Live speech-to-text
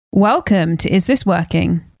Welcome to Is This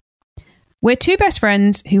Working? We're two best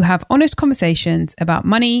friends who have honest conversations about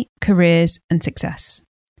money, careers, and success.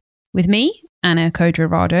 With me, Anna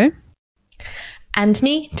Codrovado. And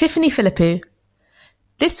me, Tiffany Philippou.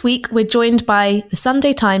 This week, we're joined by the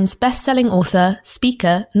Sunday Times best-selling author,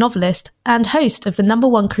 speaker, novelist, and host of the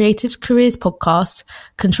 #1 creative careers podcast,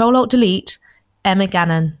 Control-Alt-Delete, Emma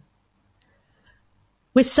Gannon.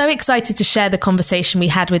 We're so excited to share the conversation we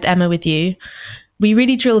had with Emma with you. We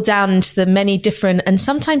really drilled down into the many different and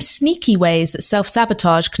sometimes sneaky ways that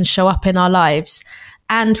self-sabotage can show up in our lives.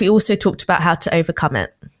 And we also talked about how to overcome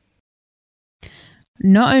it.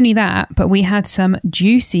 Not only that, but we had some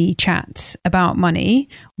juicy chats about money,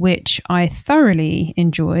 which I thoroughly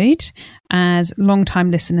enjoyed. As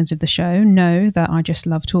long-time listeners of the show know that I just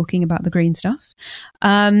love talking about the green stuff.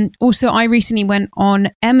 Also, I recently went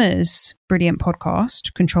on Emma's brilliant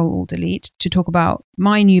podcast, Control-Alt-Delete, to talk about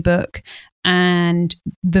my new book and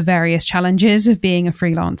the various challenges of being a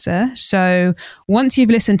freelancer. So once you've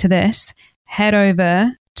listened to this, head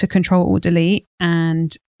over to Control-Alt-Delete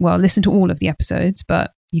and, well, listen to all of the episodes,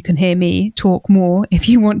 but you can hear me talk more if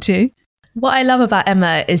you want to. What I love about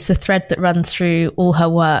Emma is the thread that runs through all her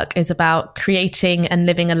work is about creating and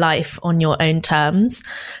living a life on your own terms.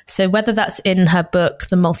 So whether that's in her book,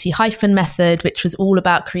 The Multi-Hyphen Method, which was all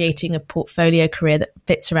about creating a portfolio career that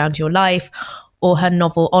fits around your life, or her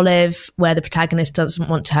novel Olive, where the protagonist doesn't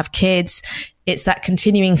want to have kids. It's that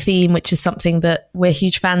continuing theme, which is something that we're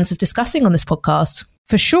huge fans of discussing on this podcast.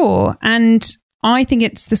 For sure. And I think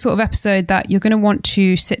it's the sort of episode that you're going to want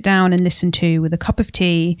to sit down and listen to with a cup of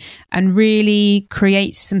tea and really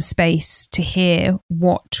create some space to hear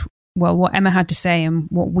what Emma had to say and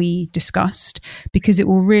what we discussed, because it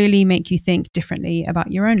will really make you think differently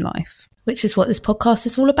about your own life. Which is what this podcast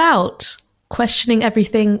is all about. Questioning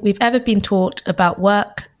everything we've ever been taught about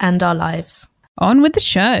work and our lives. On with the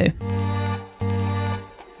show.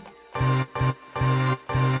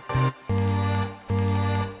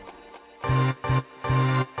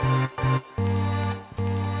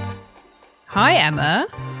 Hi, Emma.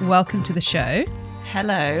 Welcome to the show.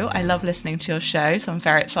 Hello. I love listening to your show, so I'm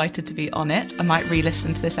very excited to be on it. I might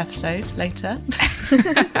re-listen to this episode later.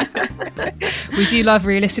 We do love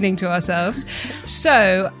re-listening to ourselves.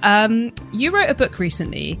 So, you wrote a book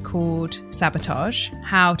recently called Sabotage: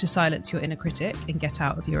 How to Silence Your Inner Critic and Get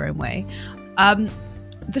Out of Your Own Way.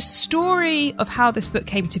 The story of how this book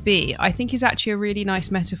came to be, I think, is actually a really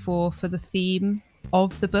nice metaphor for the theme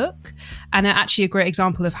of the book, and actually a great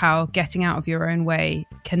example of how getting out of your own way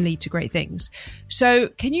can lead to great things. So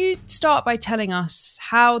can you start by telling us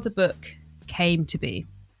how the book came to be?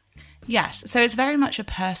 Yes, so it's very much a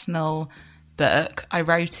personal book. I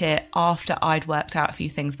wrote it after I'd worked out a few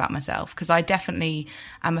things about myself, because I definitely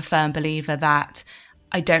am a firm believer that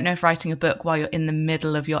I don't know if writing a book while you're in the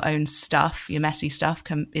middle of your own stuff, your messy stuff,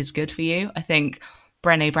 is good for you. I think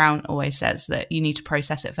Brené Brown always says that you need to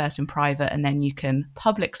process it first in private and then you can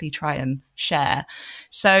publicly try and share.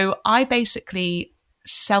 So I basically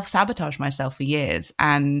self-sabotaged myself for years,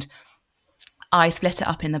 and I split it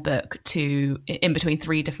up in the book in between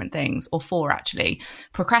 3 different things, or 4 actually: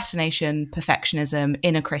 procrastination, perfectionism,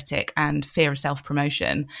 inner critic, and fear of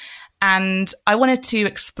self-promotion. And I wanted to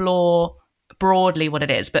explore broadly what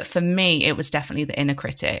it is, but for me it was definitely the inner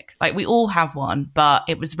critic. Like, we all have one, but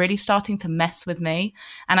it was really starting to mess with me.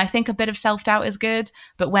 And I think a bit of self-doubt is good,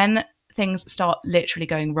 but when things start literally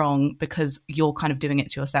going wrong because you're kind of doing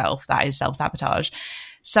it to yourself, that is self-sabotage.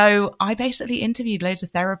 So I basically interviewed loads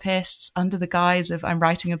of therapists under the guise of I'm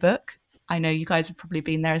writing a book. I know you guys have probably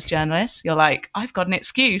been there as journalists. You're like, I've got an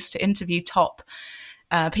excuse to interview top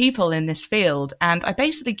people in this field. And I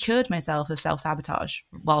basically cured myself of self-sabotage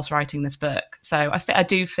whilst writing this book. So I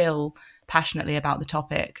do feel passionately about the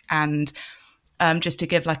topic. And just to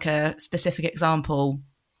give like a specific example,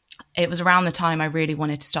 it was around the time I really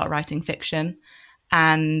wanted to start writing fiction.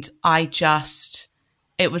 And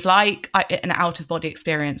it was like an out-of-body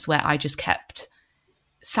experience where I just kept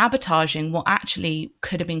sabotaging what actually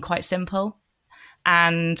could have been quite simple.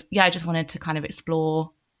 And yeah, I just wanted to kind of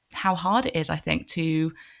explore how hard it is, I think,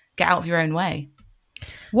 to get out of your own way.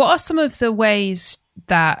 What are some of the ways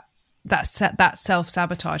that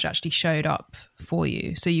self-sabotage actually showed up for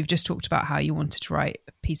you? So you've just talked about how you wanted to write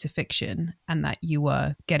a piece of fiction and that you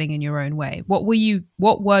were getting in your own way. What were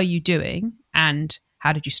you doing, and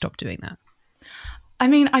how did you stop doing that? I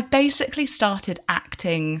mean, I basically started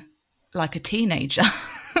acting like a teenager.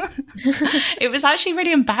 It was actually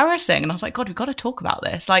really embarrassing. And I was like, God, we've got to talk about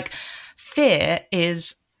this. Like, fear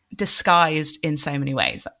is disguised in so many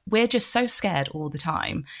ways. We're just so scared all the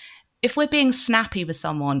time. If we're being snappy with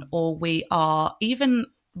someone, or we are even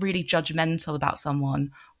really judgmental about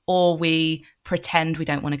someone, or we pretend we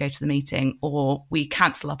don't want to go to the meeting, or we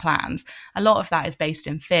cancel our plans. A lot of that is based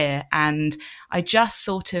in fear. And I just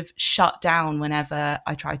sort of shut down whenever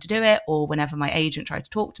I tried to do it, or whenever my agent tried to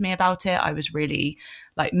talk to me about it. I was really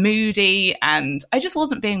like moody and I just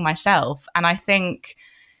wasn't being myself. And I think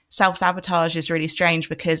self-sabotage is really strange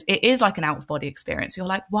because it is like an out-of-body experience. You're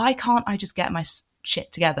like, why can't I just get my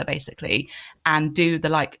shit together, basically, and do the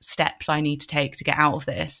like steps I need to take to get out of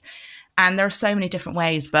this? And there are so many different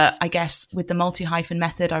ways, but I guess with the multi-hyphen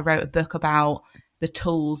method, I wrote a book about the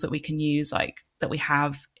tools that we can use, like that we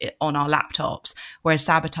have on our laptops, whereas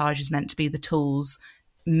sabotage is meant to be the tools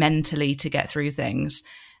mentally to get through things.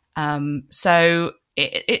 So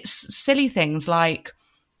it's silly things like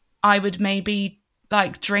I would maybe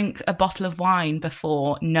like drink a bottle of wine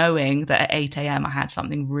before, knowing that at 8 a.m. I had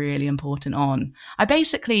something really important on. I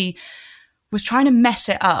basically was trying to mess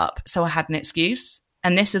it up so I had an excuse.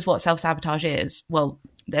 And this is what self-sabotage is. Well,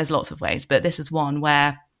 there's lots of ways, but this is one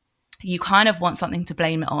where you kind of want something to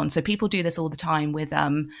blame it on. So people do this all the time with,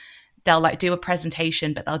 they'll like do a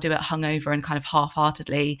presentation, but they'll do it hungover and kind of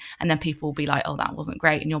half-heartedly. And then people will be like, oh, that wasn't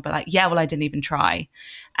great. And you'll be like, yeah, well, I didn't even try.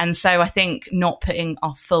 And so I think not putting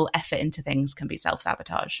our full effort into things can be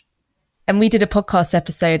self-sabotage. And we did a podcast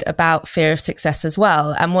episode about fear of success as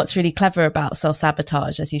well. And what's really clever about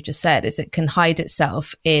self-sabotage, as you've just said, is it can hide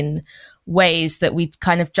itself in ways that we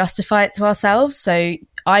kind of justify it to ourselves. So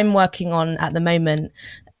I'm working on at the moment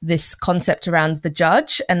this concept around the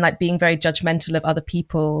judge and like being very judgmental of other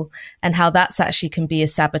people, and how that's actually can be a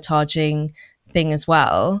sabotaging thing as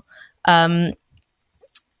well. And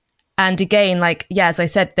again, like, yeah, as I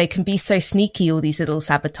said, they can be so sneaky, all these little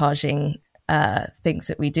sabotaging things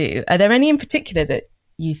that we do. Are there any in particular that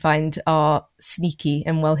you find are sneaky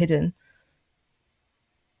and well hidden?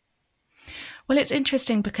 Well, it's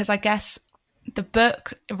interesting because I guess the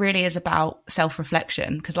book really is about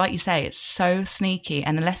self-reflection, because like you say, it's so sneaky.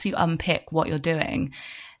 And unless you unpick what you're doing,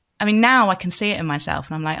 I mean, now I can see it in myself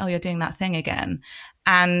and I'm like, oh, you're doing that thing again.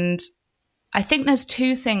 And I think there's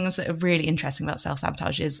two things that are really interesting about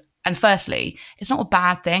self-sabotage is, and firstly, it's not a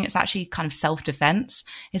bad thing. It's actually kind of self-defense.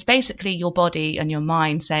 It's basically your body and your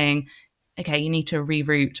mind saying, okay, you need to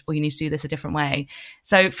reroute, or you need to do this a different way.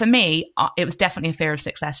 So for me, it was definitely a fear of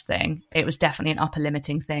success thing. It was definitely an upper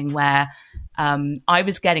limiting thing where I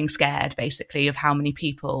was getting scared basically of how many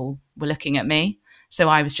people were looking at me. So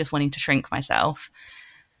I was just wanting to shrink myself.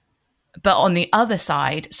 But on the other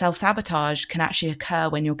side, self-sabotage can actually occur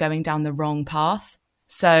when you're going down the wrong path.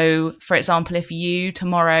 So for example, if you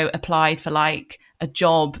tomorrow applied for like a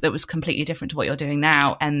job that was completely different to what you're doing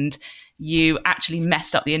now, and you actually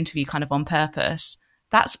messed up the interview kind of on purpose,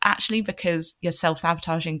 that's actually because you're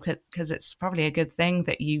self-sabotaging, because it's probably a good thing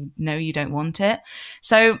that you know you don't want it.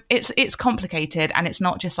 So it's complicated, and it's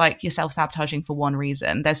not just like you're self-sabotaging for one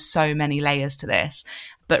reason. There's so many layers to this.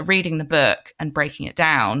 But reading the book and breaking it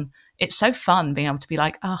down, it's so fun being able to be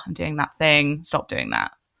like, oh, I'm doing that thing, stop doing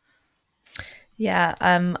that. Yeah,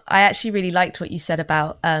 I actually really liked what you said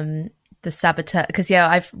about the saboteur, because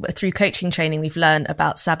through coaching training we've learned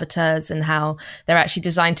about saboteurs and how they're actually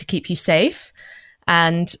designed to keep you safe,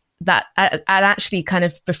 and that and actually kind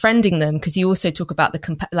of befriending them, because you also talk about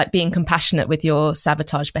the being compassionate with your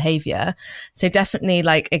sabotage behavior. So definitely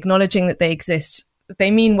like acknowledging that they exist,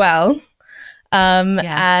 they mean well,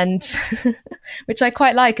 and which I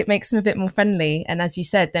quite like. It makes them a bit more friendly, and as you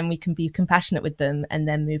said, then we can be compassionate with them and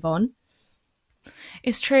then move on.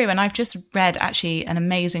 It's true. And I've just read actually an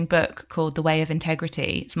amazing book called The Way of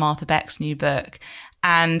Integrity. It's Martha Beck's new book.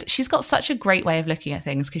 And she's got such a great way of looking at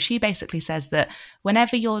things, because she basically says that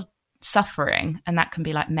whenever you're suffering, and that can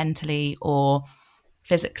be like mentally or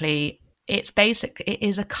physically, it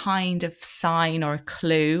is a kind of sign or a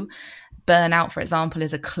clue. Burnout, for example,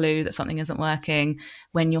 is a clue that something isn't working.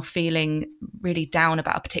 When you're feeling really down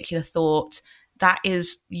about a particular thought, that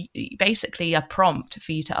is basically a prompt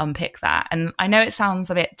for you to unpick that. And I know it sounds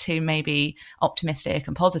a bit too maybe optimistic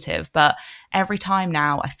and positive, but every time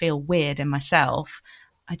now I feel weird in myself,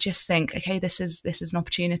 I just think, okay, this is an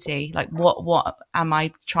opportunity. Like what am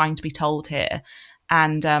I trying to be told here?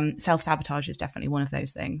 And self-sabotage is definitely one of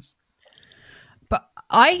those things. But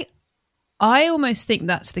I almost think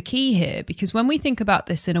that's the key here, because when we think about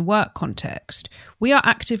this in a work context, we are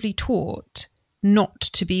actively taught not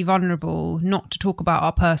to be vulnerable, not to talk about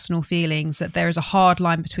our personal feelings, that there is a hard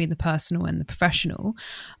line between the personal and the professional.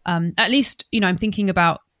 At least, I'm thinking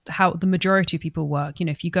about how the majority of people work.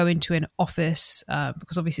 If you go into an office,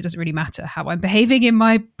 because obviously it doesn't really matter how I'm behaving in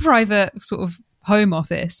my private sort of home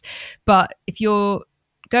office, but if you're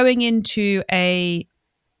going into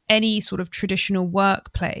any sort of traditional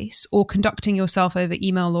workplace or conducting yourself over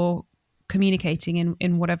email or communicating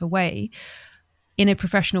in whatever way in a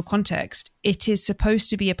professional context, it is supposed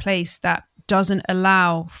to be a place that doesn't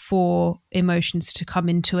allow for emotions to come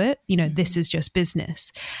into it. You know, this is just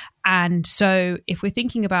business. And so if we're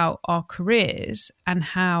thinking about our careers and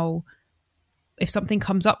how, if something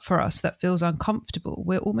comes up for us that feels uncomfortable,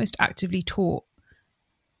 we're almost actively taught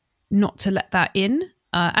not to let that in.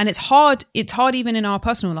 And it's hard even in our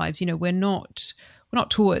personal lives. You know, we're not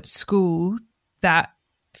taught at school that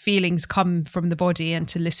feelings come from the body and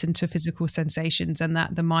to listen to physical sensations and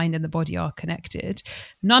that the mind and the body are connected.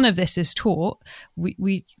 None of this is taught.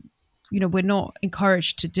 We're not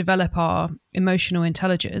encouraged to develop our emotional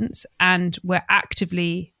intelligence, and we're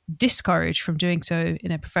actively discouraged from doing so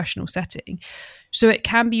in a professional setting. So it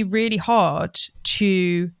can be really hard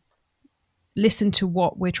to listen to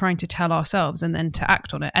what we're trying to tell ourselves and then to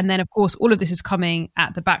act on it. And then, of course, all of this is coming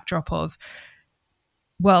at the backdrop of,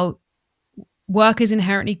 well, work is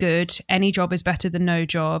inherently good. Any job is better than no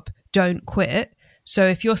job. Don't quit. So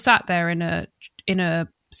if you're sat there in a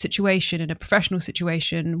situation, in a professional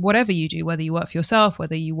situation, whatever you do, whether you work for yourself,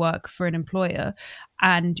 whether you work for an employer,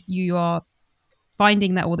 and you are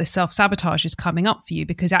finding that all this self-sabotage is coming up for you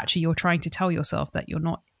because actually you're trying to tell yourself that you're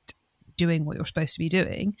not doing what you're supposed to be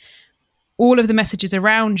doing, all of the messages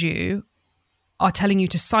around you are telling you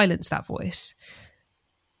to silence that voice.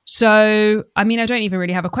 So, I mean, I don't even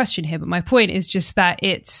really have a question here, but my point is just that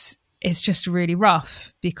it's just really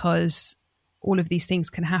rough because all of these things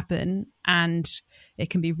can happen, and it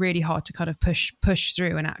can be really hard to kind of push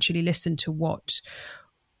through and actually listen to what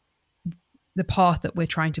the path that we're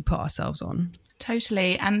trying to put ourselves on.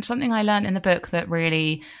 Totally. And something I learned in the book that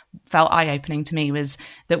really felt eye-opening to me was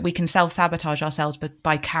that we can self-sabotage ourselves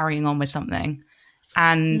by carrying on with something.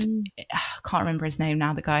 And I can't remember his name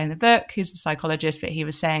now, the guy in the book who's a psychologist, but he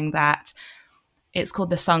was saying that it's called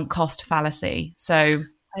the sunk cost fallacy. So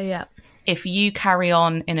if you carry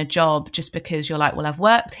on in a job just because you're like, well, I've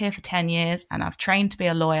worked here for 10 years and I've trained to be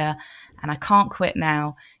a lawyer and I can't quit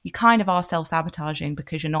now, you kind of are self-sabotaging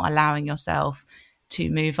because you're not allowing yourself to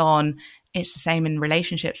move on. It's the same in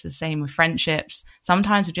relationships, the same with friendships.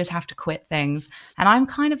 Sometimes we just have to quit things. And I'm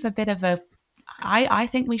kind of a bit of I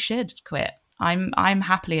think we should quit. I'm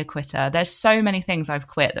happily a quitter. There's so many things I've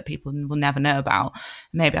quit that people will never know about.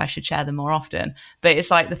 Maybe I should share them more often. But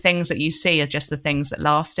it's like the things that you see are just the things that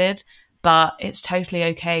lasted. But it's totally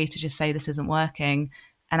okay to just say this isn't working.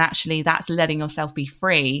 And actually that's letting yourself be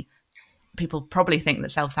free. People probably think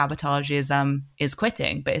that self-sabotage is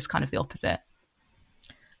quitting, but it's kind of the opposite.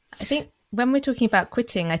 I think when we're talking about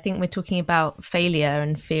quitting, I think we're talking about failure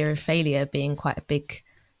and fear of failure being quite a big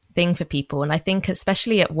thing for people. And I think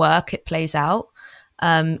especially at work, it plays out.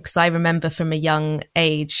 Because I remember from a young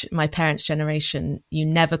age, my parents' generation, you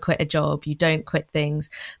never quit a job, you don't quit things.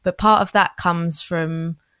 But part of that comes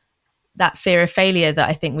from that fear of failure that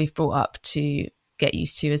I think we've brought up to get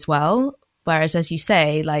used to as well. Whereas, as you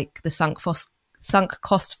say, like the sunk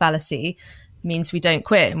cost fallacy means we don't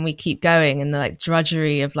quit and we keep going, and the like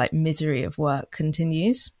drudgery of like misery of work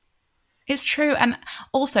continues. It's true. And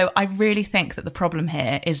also, I really think that the problem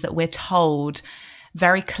here is that we're told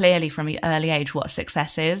very clearly from an early age what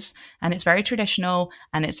success is. And it's very traditional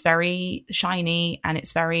and it's very shiny and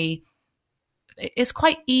it's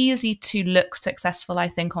quite easy to look successful, I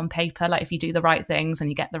think, on paper. Like if you do the right things and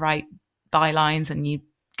you get the right bylines and you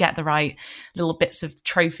get the right little bits of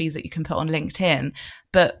trophies that you can put on LinkedIn.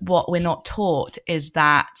 But what we're not taught is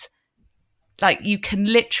that like you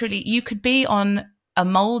could be on a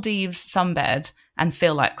Maldives sunbed and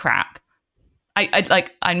feel like crap.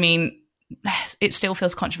 I mean, it still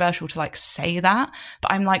feels controversial to like say that,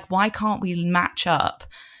 but I'm like, why can't we match up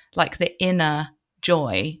like the inner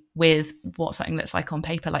joy with what something looks like on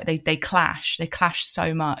paper? Like they clash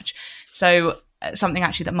so much. So something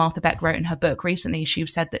actually that Martha Beck wrote in her book recently, she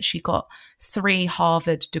said that she got 3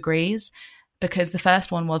 Harvard degrees because the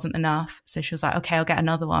first one wasn't enough. So she was like, okay, I'll get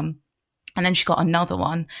another one. And then she got another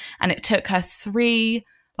one. And it took her 3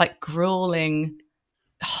 like grueling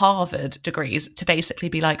Harvard degrees to basically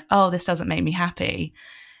be like, oh, this doesn't make me happy.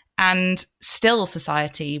 And still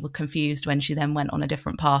society were confused when she then went on a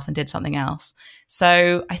different path and did something else.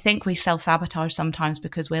 So I think we self-sabotage sometimes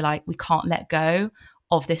because we're like, we can't let go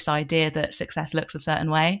of this idea that success looks a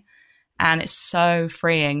certain way. And it's so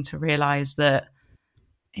freeing to realize that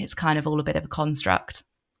it's kind of all a bit of a construct.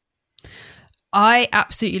 I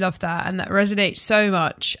absolutely love that. And that resonates so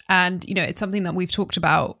much. And, you know, it's something that we've talked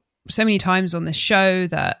about so many times on this show,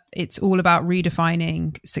 that it's all about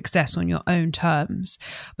redefining success on your own terms.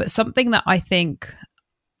 But something that I think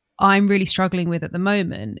I'm really struggling with at the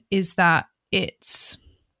moment is that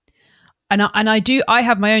I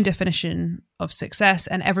have my own definition of success,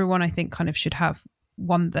 and everyone I think kind of should have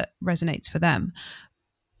one that resonates for them.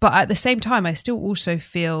 But at the same time, I still also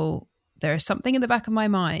feel there is something in the back of my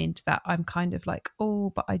mind that I'm kind of like,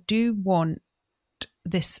 oh, but I do want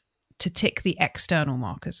this to tick the external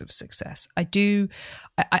markers of success. I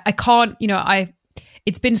can't,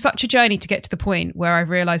 it's been such a journey to get to the point where I've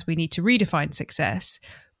realized we need to redefine success,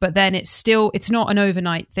 but then it's not an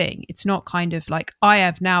overnight thing. It's not kind of like I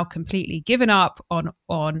have now completely given up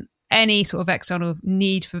on any sort of external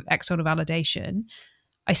need for external validation.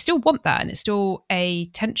 I still want that, and it's still a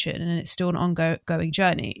tension, and it's still an ongoing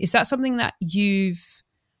journey. Is that something that you've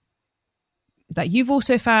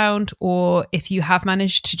also found, or if you have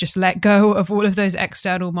managed to just let go of all of those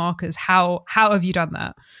external markers, how have you done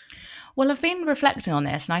that? Well, I've been reflecting on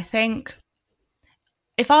this, and I think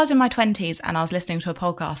if I was in my 20s and I was listening to a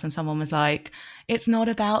podcast and someone was like, it's not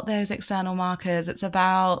about those external markers, it's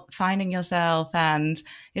about finding yourself, and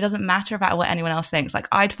it doesn't matter about what anyone else thinks, like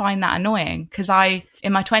I'd find that annoying, because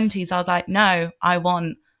in my 20s I was like, no, I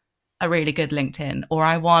want a really good LinkedIn, or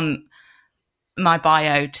I want my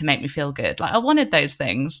bio to make me feel good. Like I wanted those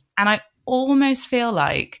things, and I almost feel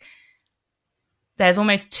like there's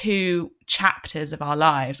almost two chapters of our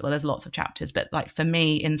lives. Well, there's lots of chapters, but like for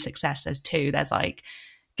me in success, there's two. There's like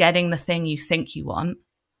getting the thing you think you want,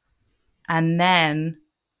 and then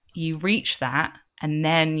you reach that, and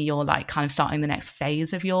then you're like kind of starting the next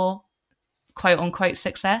phase of your quote unquote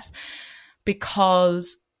success.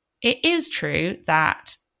 Because it is true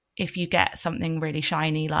that if you get something really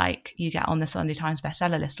shiny, like you get on the Sunday Times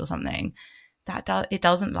bestseller list or something, it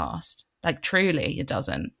doesn't last. Like truly, it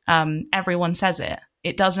doesn't. Everyone says it.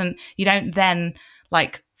 It doesn't. You don't then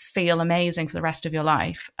like feel amazing for the rest of your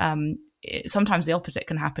life. Sometimes the opposite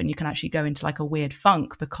can happen. You can actually go into like a weird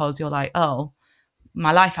funk because you're like, oh,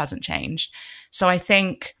 my life hasn't changed. So I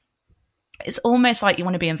think it's almost like you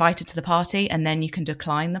want to be invited to the party and then you can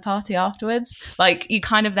decline the party afterwards. Like you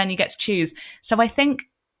kind of, then you get to choose. So I think,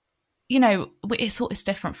 it's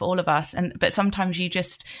different for all of us. But sometimes you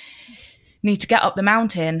just need to get up the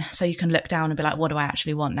mountain so you can look down and be like, what do I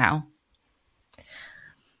actually want now?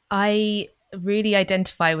 I really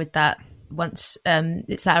identify with that. Once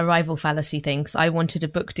it's that arrival fallacy thing. So I wanted a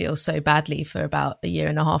book deal so badly for about a year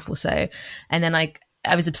and a half or so. And then I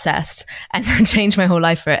was obsessed and then changed my whole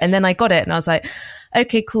life for it. And then I got it and I was like,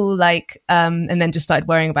 okay, cool. And then just started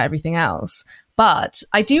worrying about everything else. But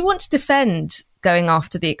I do want to defend going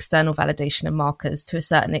after the external validation and markers to a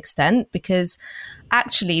certain extent, because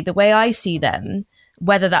actually the way I see them,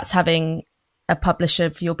 whether that's having a publisher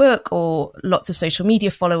for your book or lots of social media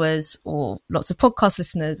followers or lots of podcast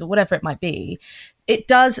listeners or whatever it might be,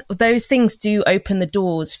 those things do open the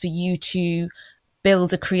doors for you to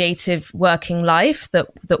build a creative working life that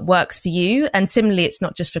works for you. And similarly, it's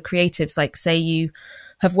not just for creatives. Like say you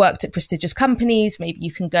have worked at prestigious companies, maybe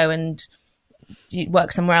you can go and you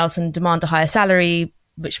work somewhere else and demand a higher salary,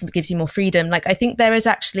 which gives you more freedom. Like I think there is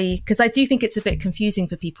actually, because I do think it's a bit confusing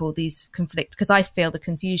for people, these conflict, because I feel the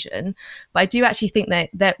confusion, but I do actually think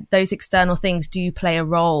that those external things do play a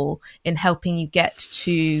role in helping you get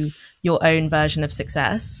to your own version of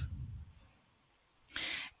success.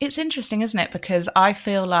 It's interesting, isn't it? Because I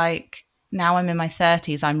feel like now I'm in my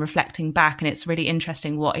 30s, I'm reflecting back, and it's really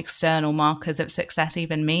interesting what external markers of success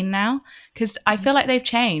even mean now, because I feel like they've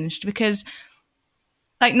changed. Because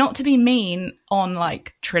like, not to be mean on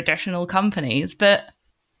like traditional companies, but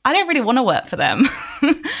I don't really want to work for them.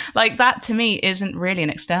 Like that to me isn't really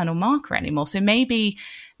an external marker anymore. So maybe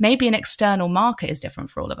an external marker is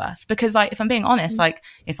different for all of us. Because like, if I'm being honest, like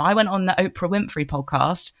if I went on the Oprah Winfrey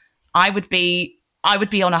podcast, I would be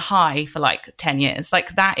on a high for like 10 years.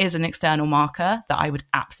 Like that is an external marker that I would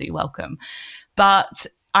absolutely welcome. But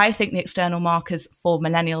I think the external markers for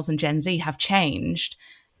millennials and Gen Z have changed,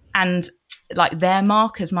 and like their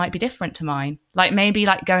markers might be different to mine. Like maybe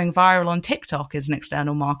like going viral on TikTok is an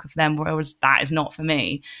external marker for them, whereas that is not for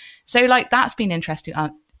me. So like that's been interesting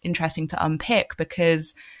to unpick,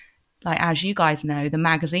 because like, as you guys know, the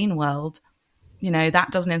magazine world,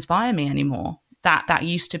 that doesn't inspire me anymore. That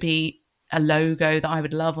used to be a logo that I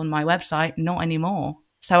would love on my website, not anymore.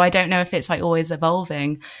 So I don't know if it's like always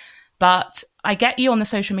evolving, but I get you on the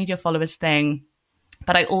social media followers thing.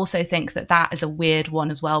 But I also think that is a weird one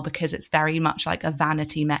as well, because it's very much like a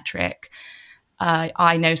vanity metric.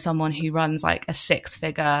 I know someone who runs like a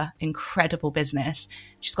 6-figure incredible business.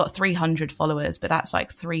 She's got 300 followers, but that's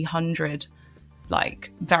like 300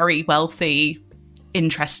 like very wealthy,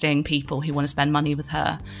 interesting people who want to spend money with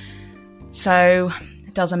her. So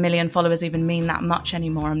does 1 million followers even mean that much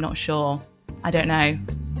anymore? I'm not sure. I don't know.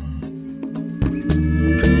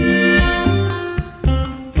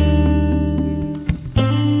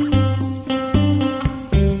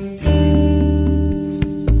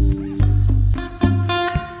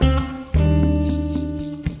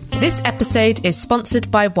 This episode is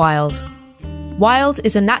sponsored by Wild. Wild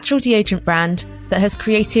is a natural deodorant brand that has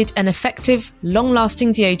created an effective,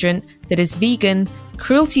 long-lasting deodorant that is vegan,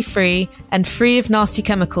 cruelty-free, and free of nasty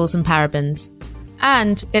chemicals and parabens.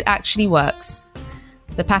 And it actually works.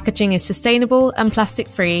 The packaging is sustainable and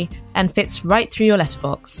plastic-free and fits right through your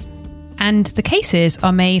letterbox. And the cases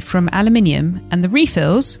are made from aluminium, and the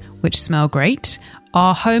refills, which smell great,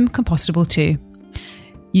 are home compostable too.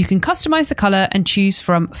 You can customise the colour and choose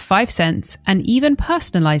from 5 scents and even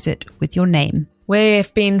personalise it with your name.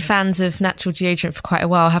 We've been fans of natural deodorant for quite a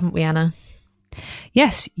while, haven't we, Anna?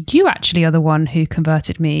 Yes, you actually are the one who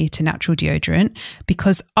converted me to natural deodorant,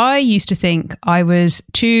 because I used to think I was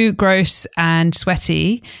too gross and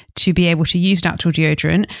sweaty to be able to use natural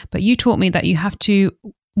deodorant, but you taught me that you have to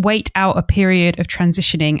wait out a period of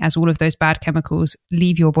transitioning as all of those bad chemicals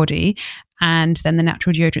leave your body, and then the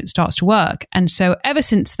natural deodorant starts to work. And so ever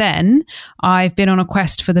since then, I've been on a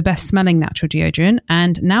quest for the best smelling natural deodorant,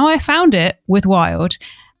 and now I found it with Wild.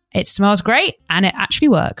 It smells great and it actually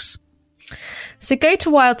works. So go to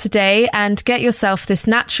Wild today and get yourself this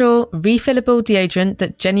natural, refillable deodorant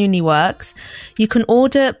that genuinely works. You can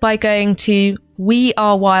order by going to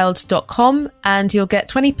wearewild.com and you'll get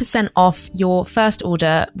 20% off your first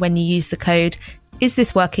order when you use the code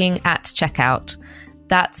IsThisWorking at checkout.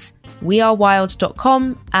 That's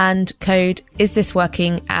wearewild.com and code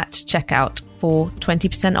IsThisWorking at checkout for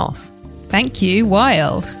 20% off. Thank you,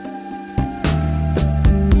 Wild.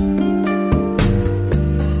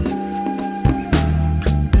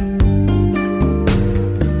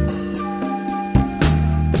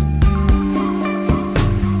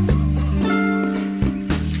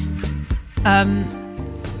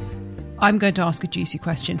 I'm going to ask a juicy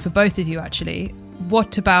question for both of you, actually.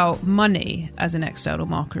 What about money as an external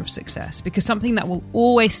marker of success? Because something that will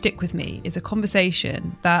always stick with me is a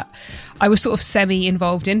conversation that I was sort of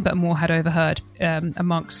semi-involved in, but more had overheard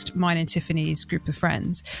amongst mine and Tiffany's group of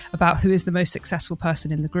friends about who is the most successful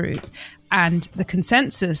person in the group. And the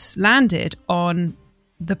consensus landed on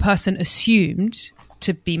the person assumed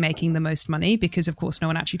to be making the most money, because of course no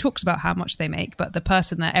one actually talks about how much they make, but the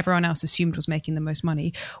person that everyone else assumed was making the most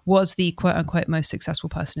money was the quote unquote most successful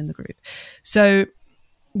person in the group. So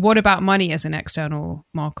what about money as an external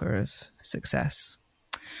marker of success?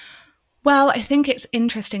 Well, I think it's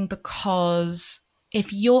interesting because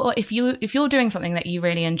if you're doing something that you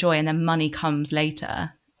really enjoy and then money comes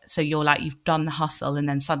later, so you're like, you've done the hustle and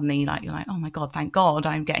then suddenly like, you're like, oh my God, thank God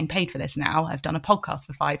I'm getting paid for this now. I've done a podcast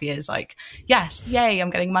for 5 years. Like, yes, yay, I'm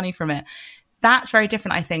getting money from it. That's very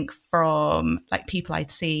different, I think, from like people I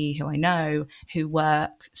see who I know who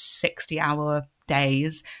work 60-hour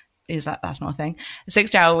days. That's not a thing?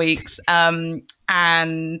 60-hour weeks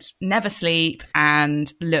and never sleep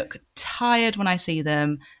and look tired when I see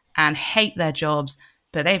them and hate their jobs,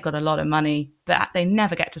 but they've got a lot of money, but they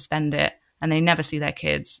never get to spend it. And they never see their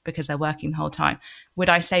kids because they're working the whole time. Would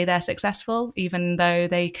I say they're successful, even though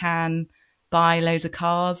they can buy loads of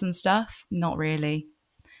cars and stuff? Not really.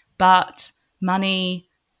 But money,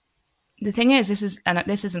 the thing is, this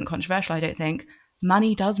isn't controversial, I don't think.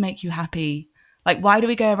 Money does make you happy. Like, why do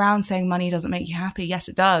we go around saying money doesn't make you happy? Yes,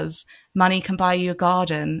 it does. Money can buy you a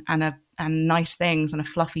garden and nice things and a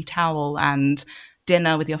fluffy towel and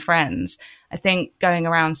dinner with your friends. I think going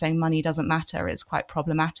around saying money doesn't matter is quite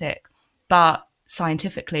problematic. But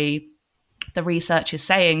scientifically, the research is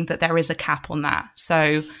saying that there is a cap on that.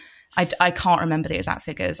 So I can't remember the exact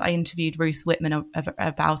figures. I interviewed Ruth Whitman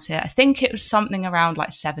about it. I think it was something around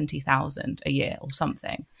like 70,000 a year or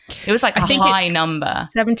something. It was like a high number.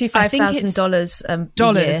 $75,000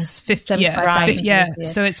 dollars, 50, yeah, right. Yeah.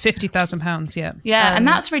 So it's £50,000, yeah. Yeah, and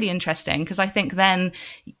that's really interesting because I think then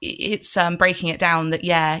it's breaking it down that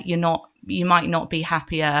you might not be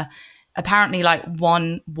happier. Apparently, like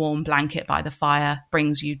one warm blanket by the fire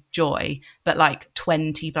brings you joy, but like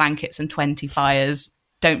 20 blankets and 20 fires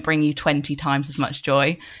don't bring you 20 times as much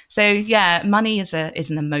joy. So yeah, money is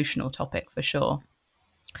an emotional topic for sure.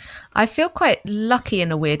 I feel quite lucky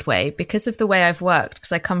in a weird way because of the way I've worked,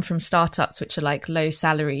 because I come from startups, which are like low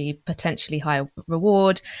salary, potentially high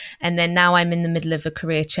reward. And then now I'm in the middle of a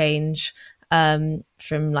career change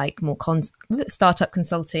from like more startup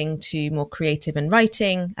consulting to more creative and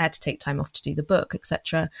writing. I had to take time off to do the book,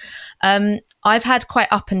 etc. I've had quite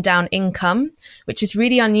up and down income, which is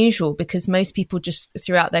really unusual because most people just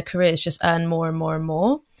throughout their careers just earn more and more and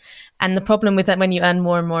more. And the problem with that, when you earn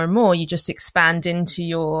more and more and more, you just expand into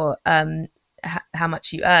your how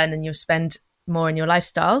much you earn and you spend more in your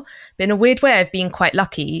lifestyle. But in a weird way, I've been quite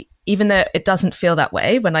lucky, even though it doesn't feel that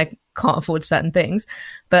way when I can't afford certain things.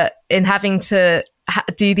 But in having to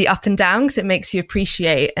do the up and downs, it makes you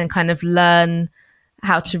appreciate and kind of learn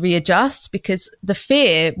how to readjust, because the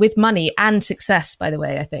fear with money and success, by the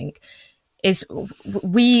way, I think, is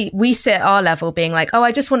we sit at our level being like, oh,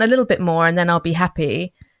 I just want a little bit more and then I'll be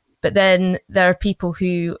happy. But then there are people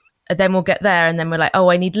who then will get there and then we're like, oh,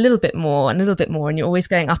 I need a little bit more and a little bit more. And you're always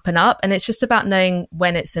going up and up. And it's just about knowing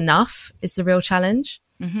when it's enough is the real challenge.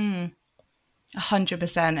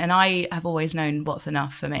 100%. And I have always known what's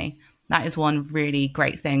enough for me. That is one really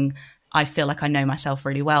great thing. I feel like I know myself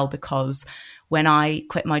really well, because when I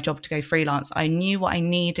quit my job to go freelance, I knew what I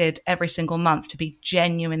needed every single month to be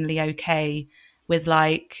genuinely okay with,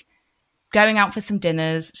 like, going out for some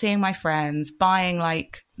dinners, seeing my friends, buying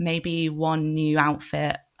like maybe one new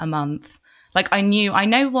outfit a month. Like I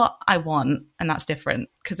know what I want, and that's different,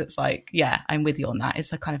 because it's like, yeah, I'm with you on that.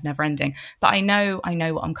 It's a kind of never ending, but I know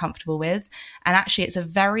what I'm comfortable with. And actually it's a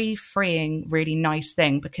very freeing, really nice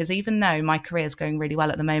thing, because even though my career is going really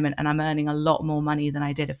well at the moment and I'm earning a lot more money than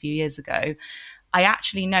I did a few years ago, I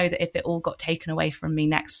actually know that if it all got taken away from me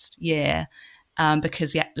next year,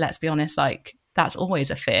 because yeah, let's be honest, like, that's always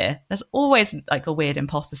a fear. There's always like a weird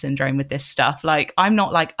imposter syndrome with this stuff. Like, I'm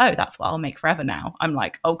not like, oh, that's what I'll make forever now. I'm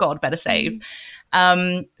like, oh God, better save.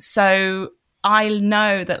 So I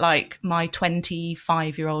know that like my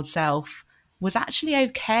 25-year-old self was actually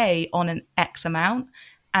okay on an X amount.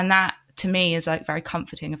 And that to me is like a very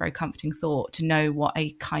comforting thought, to know what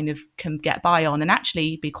I kind of can get by on and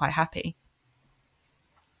actually be quite happy.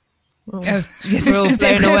 Oh, we're all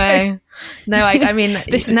blown away. No, I mean,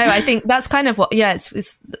 no, I think that's kind of what, yeah,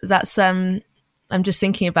 that's, I'm just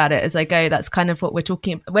thinking about it as I go. That's kind of what we're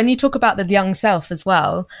talking about. When you talk about the young self as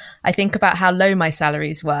well, I think about how low my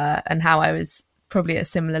salaries were and how I was probably at a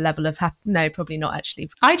similar level of no, probably not actually.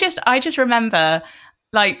 I just remember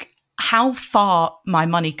like how far my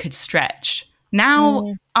money could stretch.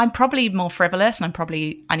 Now I'm probably more frivolous, and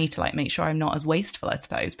I need to like make sure I'm not as wasteful, I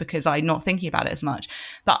suppose, because I'm not thinking about it as much.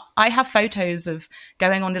 But I have photos of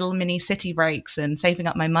going on little mini city breaks and saving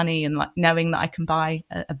up my money and like knowing that I can buy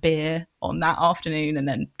a beer on that afternoon, and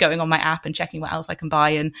then going on my app and checking what else I can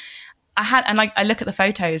buy. And I look at the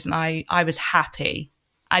photos and I was happy.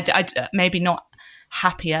 I maybe not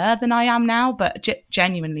happier than I am now, but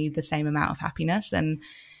genuinely the same amount of happiness. And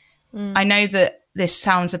I know that this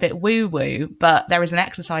sounds a bit woo-woo, but there is an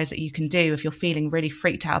exercise that you can do if you're feeling really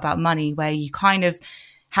freaked out about money, where you kind of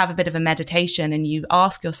have a bit of a meditation and you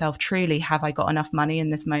ask yourself, truly, have I got enough money in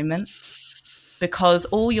this moment? Because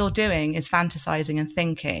all you're doing is fantasizing and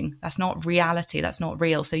thinking. That's not reality. That's not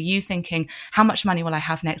real. So you thinking, how much money will I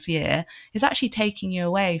have next year, is actually taking you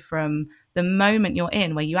away from the moment you're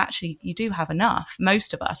in, where you do have enough.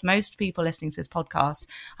 Most of us, most people listening to this podcast,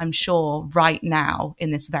 I'm sure right now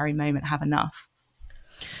in this very moment have enough.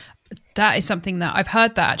 That is something that I've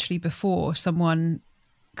heard that actually before, someone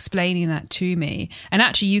explaining that to me. And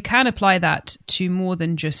actually you can apply that to more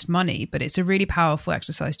than just money, but it's a really powerful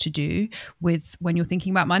exercise to do with when you're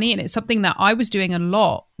thinking about money. And it's something that I was doing a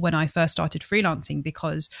lot when I first started freelancing,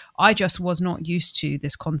 because I just was not used to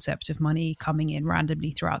this concept of money coming in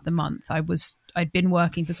randomly throughout the month. I'd been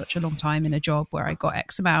working for such a long time in a job where I got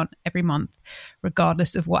X amount every month,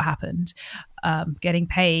 regardless of what happened, getting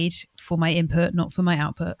paid for my input, not for my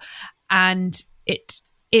output. And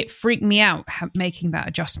it freaked me out making that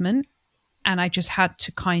adjustment. And I just had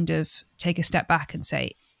to kind of take a step back and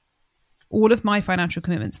say, all of my financial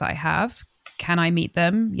commitments that I have, can I meet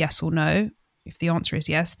them? Yes or no? If the answer is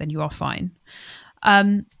yes, then you are fine.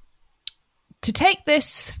 To take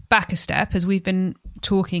this back a step, as we've been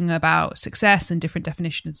talking about success and different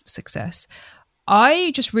definitions of success,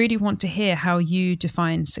 I just really want to hear how you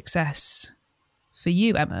define success for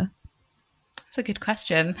you, Emma. That's a good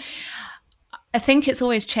question. I think it's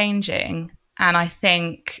always changing. And I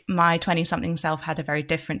think my 20-something self had a very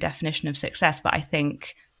different definition of success, but I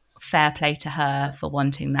think fair play to her for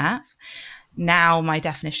wanting that. Now my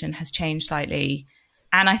definition has changed slightly,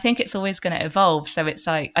 and I think it's always going to evolve. So it's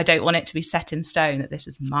like, I don't want it to be set in stone that this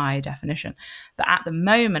is my definition. But at the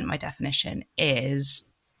moment, my definition is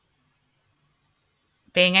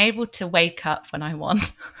being able to wake up when I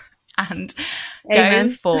want and Amen.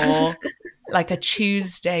 go for like a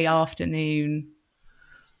Tuesday afternoon,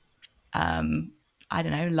 I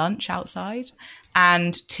don't know, lunch outside,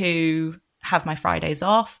 and to have my Fridays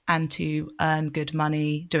off and to earn good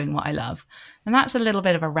money doing what I love. And that's a little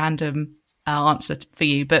bit of a random answer for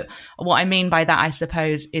you. But what I mean by that, I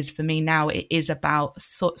suppose, is for me now, it is about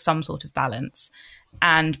some sort of balance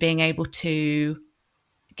and being able to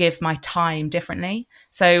give my time differently.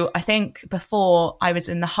 So I think before I was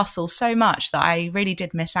in the hustle so much that I really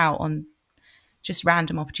did miss out on just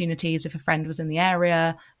random opportunities. If a friend was in the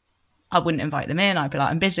area, I wouldn't invite them in. I'd be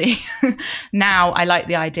like, I'm busy. Now I like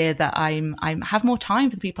the idea that I have more time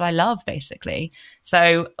for the people I love, basically.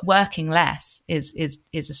 So working less is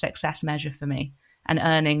a success measure for me, and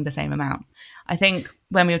earning the same amount. I think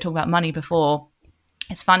when we were talking about money before,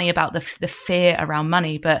 it's funny about the fear around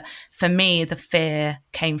money, but for me, the fear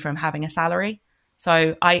came from having a salary.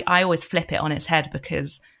 So I always flip it on its head,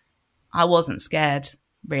 because I wasn't scared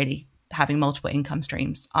really having multiple income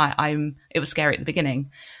streams. It was scary at the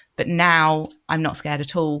beginning, but now I'm not scared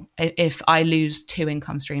at all. If I lose 2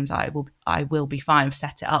 income streams, I will be fine. I've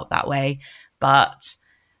set it up that way. But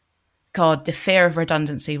God, the fear of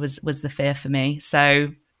redundancy was the fear for me. So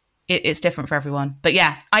it's different for everyone. But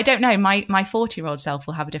yeah, I don't know. My 40-year-old self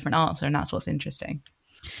will have a different answer, and that's what's interesting.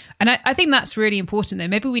 And I think that's really important, though.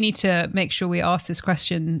 Maybe we need to make sure we ask this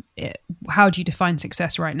question: how do you define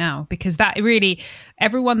success right now? Because that really,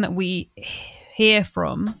 everyone that we hear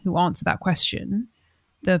from who answer that question,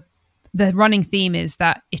 the running theme is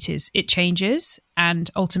that it changes.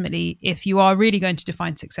 And ultimately, if you are really going to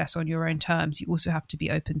define success on your own terms, you also have to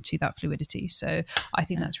be open to that fluidity. So I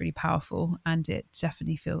think that's really powerful, and it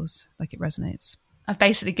definitely feels like it resonates. I've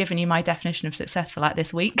basically given you my definition of success for like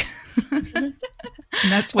this week.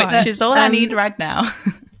 That's fine. Which is all I need right now.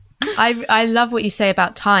 I love what you say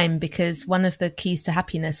about time, because one of the keys to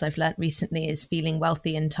happiness I've learnt recently is feeling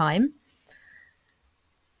wealthy in time,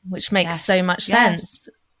 which makes so much sense.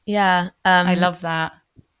 Yeah. I love that.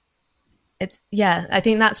 I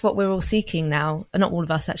think that's what we're all seeking now. Not all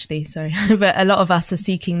of us, actually, sorry, but a lot of us are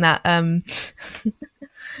seeking that.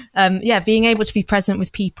 Being able to be present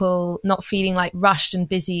with people, not feeling like rushed and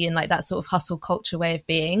busy and like that sort of hustle culture way of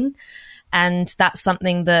being. And that's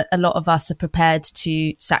something that a lot of us are prepared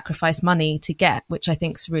to sacrifice money to get, which I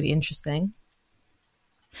think is really interesting.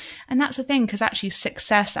 And that's the thing, because actually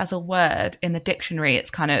success as a word in the dictionary,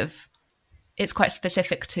 it's quite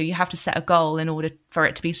specific to, you have to set a goal in order for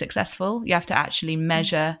it to be successful. You have to actually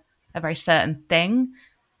measure a very certain thing.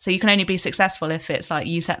 So you can only be successful if it's like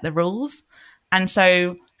you set the rules. And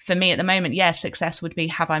so for me at the moment, yes, success would be,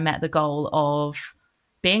 have I met the goal of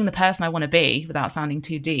being the person I want to be, without sounding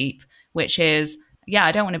too deep, which is,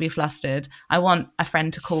 I don't want to be flustered. I want a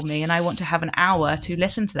friend to call me and I want to have an hour to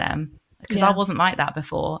listen to them, because I wasn't like that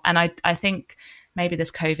before. And I think maybe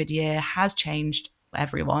this COVID year has changed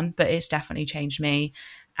everyone, but it's definitely changed me.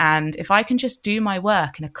 And if I can just do my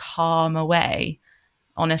work in a calmer way,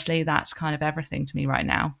 honestly, that's kind of everything to me right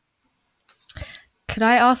now. Could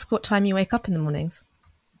I ask what time you wake up in the mornings?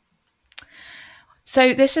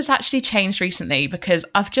 So this has actually changed recently, because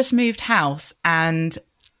I've just moved house and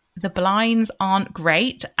the blinds aren't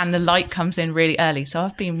great and the light comes in really early. So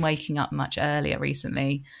I've been waking up much earlier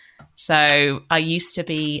recently. So I used to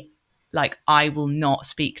be like, I will not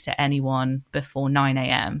speak to anyone before 9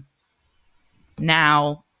 a.m.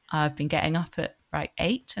 Now I've been getting up at like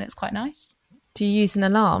 8, and it's quite nice. Do you use an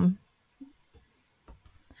alarm?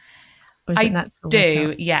 I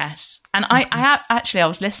do, yes. And I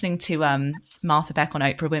was listening to Martha Beck on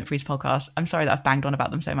Oprah Winfrey's podcast. I'm sorry that I've banged on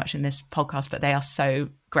about them so much in this podcast, but they are so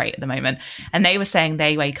great at the moment. And they were saying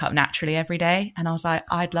they wake up naturally every day. And I was like,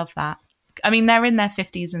 I'd love that. I mean, they're in their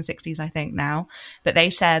 50s and 60s, I think, now. But they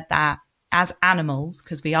said that as animals,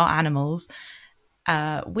 because we are animals,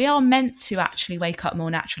 we are meant to actually wake up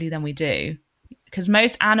more naturally than we do. Because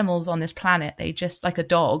most animals on this planet, they just, like a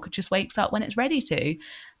dog, just wakes up when it's ready to.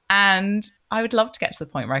 And I would love to get to the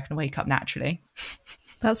point where I can wake up naturally.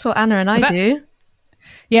 That's what Anna and I do.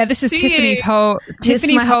 Yeah, this is Tiffany's whole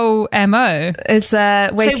MO. Is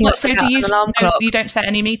waking up so do you, an alarm clock. You don't set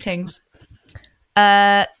any meetings?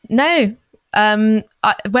 No.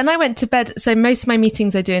 When I went to bed, so most of my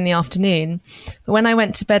meetings I do in the afternoon, but when I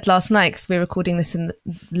went to bed last night, because we're recording this in the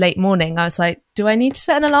late morning, I was like, do I need to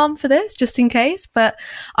set an alarm for this just in case? But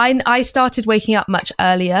I started waking up much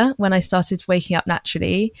earlier when I started waking up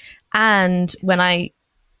naturally, and when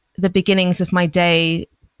the beginnings of my day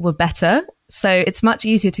were better. So it's much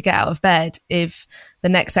easier to get out of bed if the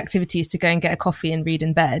next activity is to go and get a coffee and read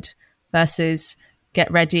in bed versus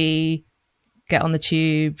get ready, get on the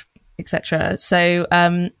tube, etc. So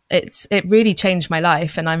it really changed my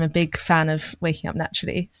life, and I'm a big fan of waking up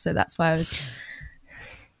naturally. So that's why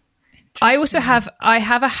I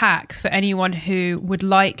have a hack for anyone who would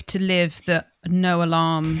like to live the no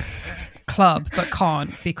alarm club but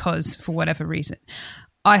can't because for whatever reason.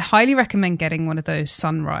 I highly recommend getting one of those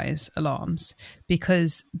sunrise alarms,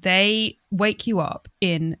 because they wake you up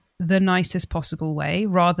in the nicest possible way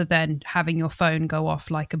rather than having your phone go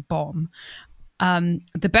off like a bomb.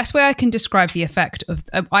 The best way I can describe the effect of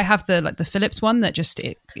I have the Philips one that just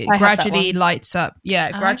it gradually lights up. Yeah,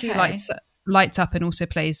 it gradually lights up and also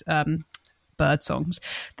plays bird songs.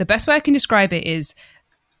 The best way I can describe it is,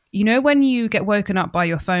 you know, when you get woken up by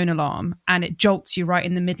your phone alarm and it jolts you right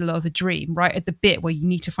in the middle of a dream, right at the bit where you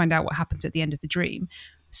need to find out what happens at the end of the dream.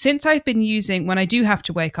 Since I've been using, when I do have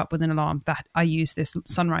to wake up with an alarm, that I use this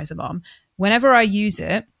sunrise alarm. Whenever I use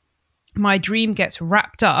it, my dream gets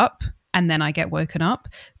wrapped up and then I get woken up,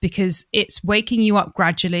 because it's waking you up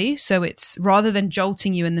gradually. So it's, rather than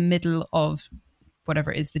jolting you in the middle of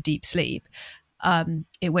whatever it is, the deep sleep,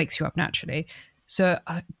 it wakes you up naturally. So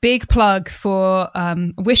a big plug for,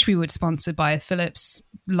 wish we would sponsored by Philips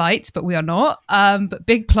Lights, but we are not. But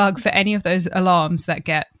big plug for any of those alarms that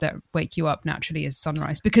wake you up naturally is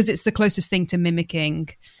sunrise, because it's the closest thing to mimicking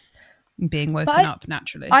being woken up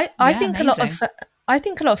naturally. I think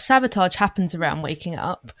a lot of sabotage happens around waking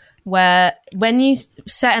up, where when you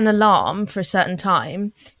set an alarm for a certain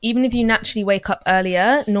time, even if you naturally wake up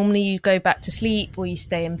earlier, normally you go back to sleep or you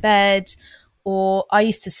stay in bed. Or I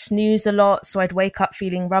used to snooze a lot, so I'd wake up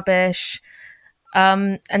feeling rubbish.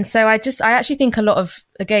 And so I actually think a lot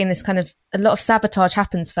of sabotage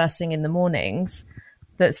happens first thing in the mornings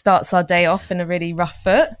that starts our day off in a really rough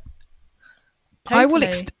foot.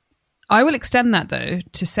 Totally. I will extend that, though,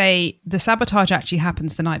 to say the sabotage actually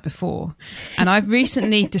happens the night before. And I've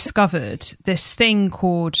recently discovered this thing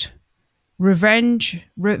called revenge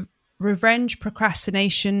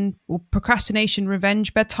procrastination, or procrastination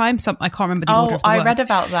revenge bedtime. I can't remember the order of the I word. read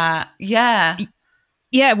about that. Yeah,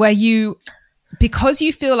 where because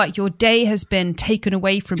you feel like your day has been taken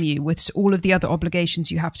away from you with all of the other obligations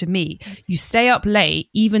you have to meet, you stay up late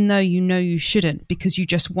even though you know you shouldn't, because you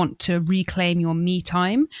just want to reclaim your me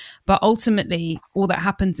time. But ultimately all that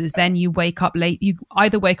happens is then you wake up late. You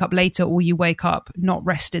either wake up later or you wake up not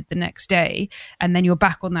rested the next day, and then you're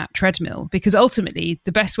back on that treadmill. Because ultimately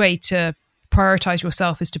the best way to prioritize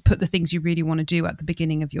yourself is to put the things you really want to do at the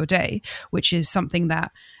beginning of your day, which is something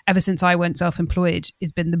that ever since I went self-employed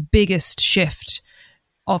has been the biggest shift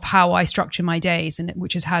of how I structure my days, and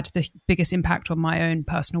which has had the biggest impact on my own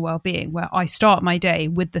personal well-being, where I start my day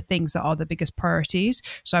with the things that are the biggest priorities.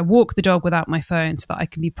 So I walk the dog without my phone so that I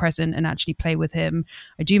can be present and actually play with him.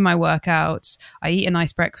 I do my workouts. I eat a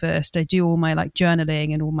nice breakfast. I do all my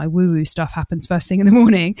journaling, and all my woo-woo stuff happens first thing in the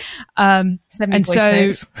morning. Send me voice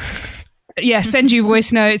notes. Yeah, send you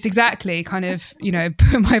voice notes. Exactly. Kind of,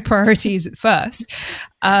 put my priorities at first.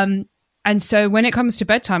 And so when it comes to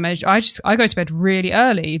bedtime, I go to bed really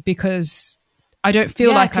early because I don't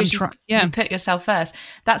feel like I'm trying. You put yourself first.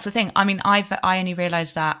 That's the thing. I mean, I only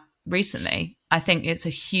realized that recently. I think it's a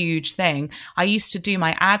huge thing. I used to do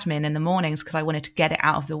my admin in the mornings because I wanted to get it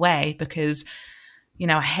out of the way, because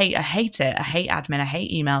I hate it. I hate admin. I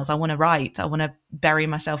hate emails. I want to write. I want to bury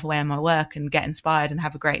myself away in my work and get inspired and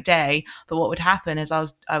have a great day. But what would happen is I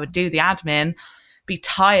would do the admin, be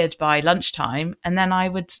tired by lunchtime, and then I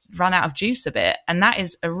would run out of juice a bit. And that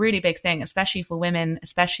is a really big thing, especially for women,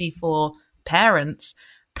 especially for parents.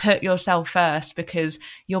 Put yourself first, because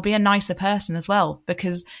you'll be a nicer person as well,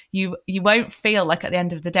 because you won't feel like at the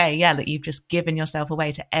end of the day, that you've just given yourself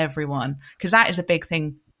away to everyone. Because that is a big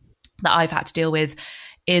thing that I've had to deal with,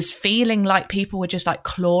 is feeling like people were just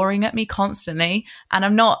clawing at me constantly.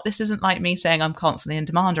 And this isn't like me saying I'm constantly in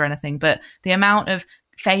demand or anything, but the amount of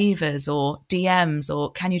favors or DMs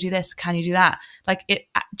or can you do this, can you do that, it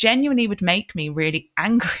genuinely would make me really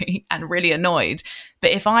angry and really annoyed. But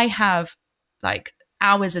if I have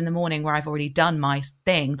hours in the morning where I've already done my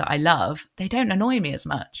thing that I love, they don't annoy me as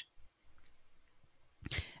much.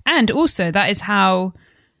 And also that is how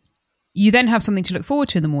you then have something to look forward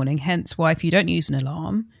to in the morning. Hence why, if you don't use an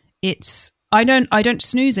alarm, I don't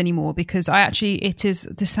snooze anymore, because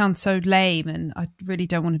this sounds so lame, and I really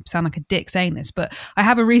don't want to sound like a dick saying this, but I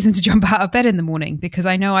have a reason to jump out of bed in the morning, because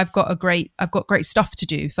I know I've got great stuff to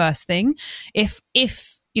do first thing. If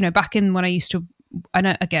back in when I used to, I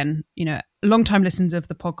know, again, long-time listeners of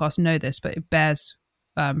the podcast know this, but it bears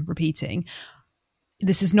repeating.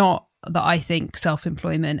 This is not that I think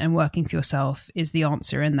self-employment and working for yourself is the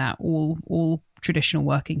answer, and that all traditional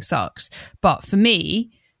working sucks. But for me,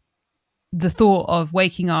 the thought of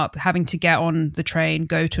waking up, having to get on the train,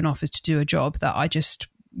 go to an office to do a job that I just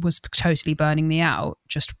was totally burning me out,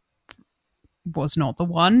 just was not the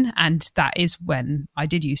one. And that is when I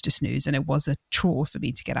did used to snooze, and it was a chore for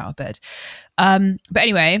me to get out of bed. But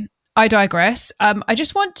anyway, I digress. I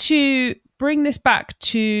just want to bring this back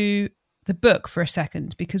to the book for a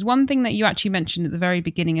second, because one thing that you actually mentioned at the very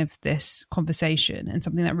beginning of this conversation, and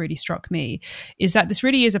something that really struck me, is that this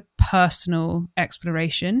really is a personal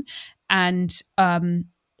exploration, and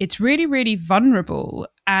it's really, really vulnerable.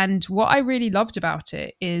 And what I really loved about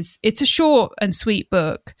it is it's a short and sweet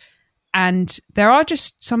book, And there are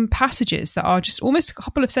just some passages that are just almost a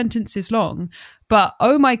couple of sentences long, but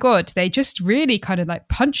oh my God, they just really kind of like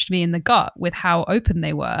punched me in the gut with how open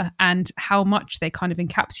they were and how much they kind of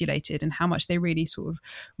encapsulated and how much they really sort of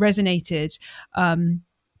resonated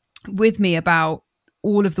with me about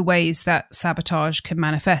all of the ways that sabotage can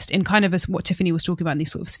manifest in kind of as what Tiffany was talking about in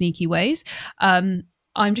these sort of sneaky ways. I'm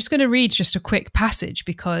just going to read just a quick passage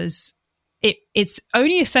because it's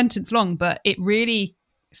only a sentence long, but it really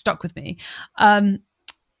stuck with me.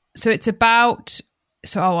 So it's about,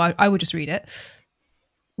 I will just read it.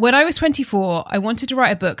 When I was 24, I wanted to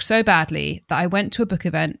write a book so badly that I went to a book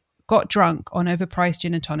event, got drunk on overpriced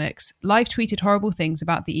gin and tonics, live tweeted horrible things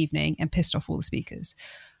about the evening and pissed off all the speakers.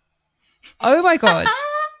 Oh my God.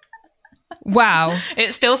 Wow.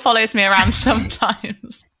 It still follows me around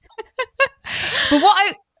sometimes.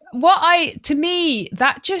 But to me,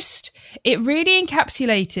 that just, it really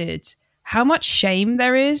encapsulated how much shame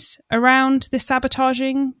there is around the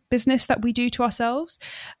sabotaging business that we do to ourselves.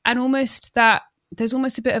 And almost that there's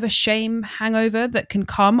almost a bit of a shame hangover that can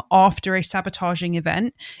come after a sabotaging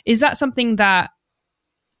event. Is that something that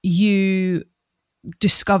you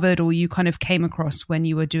discovered or you kind of came across when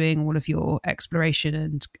you were doing all of your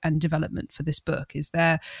exploration and development for this book?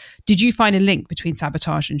 Did you find a link between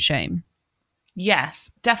sabotage and shame?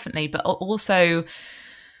 Yes, definitely. But also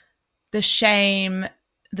the shame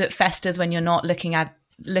that festers when you're not looking at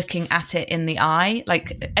it in the eye.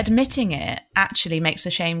 Like admitting it actually makes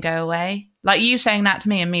the shame go away. Like you saying that to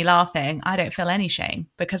me and me laughing, I don't feel any shame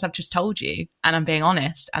because I've just told you and I'm being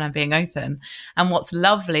honest and I'm being open. And what's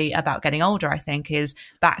lovely about getting older, I think, is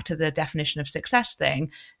back to the definition of success thing.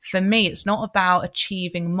 For me, it's not about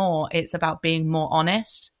achieving more. It's about being more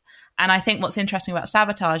honest. And I think what's interesting about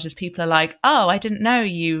sabotage is people are like, oh, I didn't know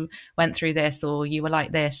you went through this or you were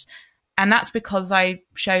like this. And that's because I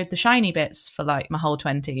showed the shiny bits for like my whole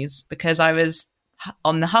 20s because I was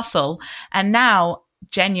on the hustle. And now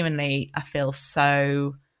genuinely, I feel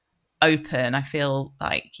so open. I feel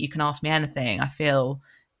like you can ask me anything. I feel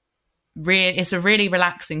it's a really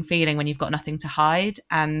relaxing feeling when you've got nothing to hide.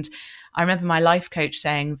 And I remember my life coach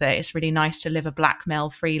saying that it's really nice to live a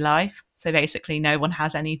blackmail-free life. So basically no one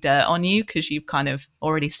has any dirt on you because you've kind of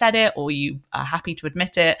already said it or you are happy to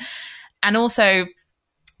admit it. And also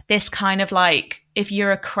this kind of like, if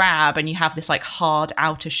you're a crab and you have this like hard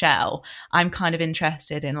outer shell, I'm kind of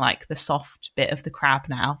interested in like the soft bit of the crab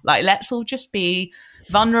now. Like, let's all just be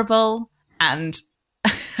vulnerable and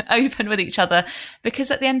open with each other,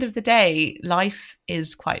 because at the end of the day, life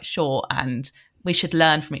is quite short and we should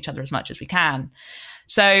learn from each other as much as we can.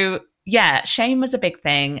 So yeah, shame was a big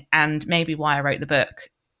thing, and maybe why I wrote the book.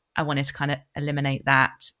 I wanted to kind of eliminate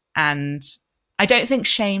that. And I don't think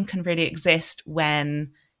shame can really exist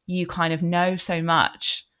when you kind of know so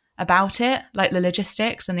much about it, like the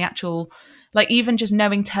logistics and the actual, like even just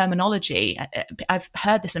knowing terminology. I've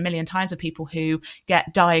heard this a million times of people who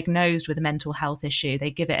get diagnosed with a mental health issue.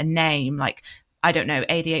 They give it a name, like, I don't know,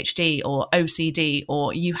 ADHD or OCD,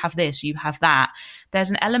 or you have this, you have that. There's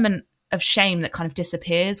an element of shame that kind of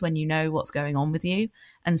disappears when you know what's going on with you.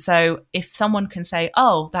 And so if someone can say,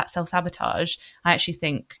 oh, that's self-sabotage, I actually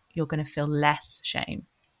think you're going to feel less shame.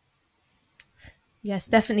 Yes,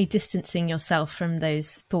 definitely distancing yourself from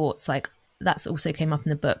those thoughts. Like that's also came up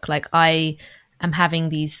in the book. Like I am having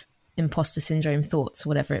these imposter syndrome thoughts,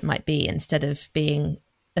 whatever it might be, instead of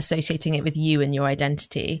associating it with you and your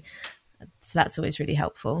identity. So that's always really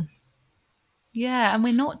helpful. Yeah, and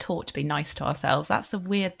we're not taught to be nice to ourselves. That's the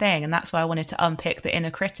weird thing. And that's why I wanted to unpick the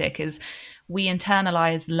inner critic, is we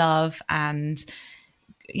internalize love and,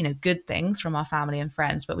 you know, good things from our family and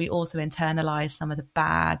friends, but we also internalize some of the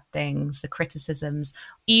bad things, the criticisms,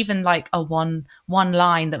 even like a one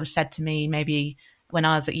line that was said to me maybe when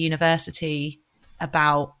I was at university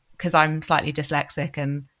about, because I'm slightly dyslexic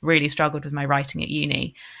and really struggled with my writing at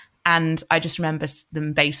uni. And I just remember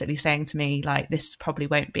them basically saying to me, like, this probably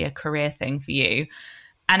won't be a career thing for you.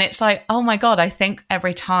 And it's like, oh my God, I think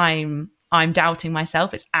every time I'm doubting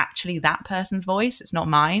myself, it's actually that person's voice. It's not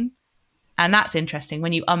mine. And that's interesting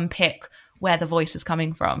when you unpick where the voice is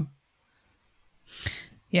coming from.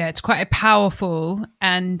 Yeah, it's quite a powerful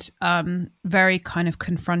and very kind of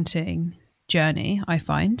confronting journey, I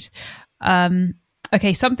find.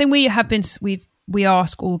 Okay, something we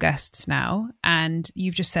ask all guests now, and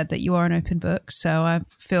you've just said that you are an open book, so I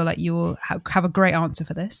feel like you will have a great answer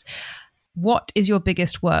for this. What is your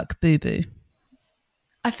biggest work, boo-boo?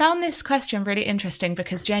 I found this question really interesting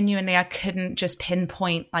because genuinely I couldn't just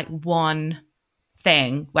pinpoint like one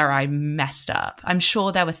thing where I messed up. I'm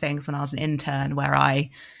sure there were things when I was an intern where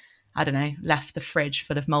I don't know, left the fridge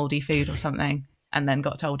full of moldy food or something. and then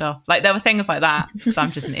got told off. Like there were things like that because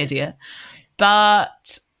I'm just an idiot.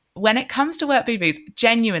 But when it comes to work boo-boos,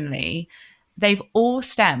 genuinely, they've all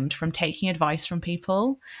stemmed from taking advice from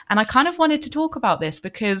people. And I kind of wanted to talk about this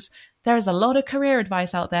because there is a lot of career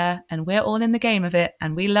advice out there and we're all in the game of it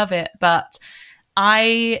and we love it. But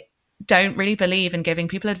I don't really believe in giving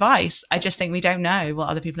people advice. I just think we don't know what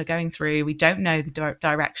other people are going through. We don't know the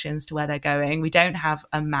directions to where they're going. We don't have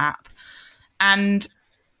a map. And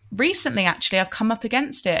recently, actually, I've come up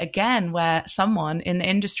against it again, where someone in the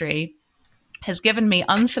industry has given me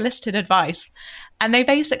unsolicited advice. And they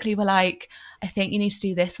basically were like, I think you need to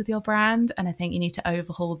do this with your brand. And I think you need to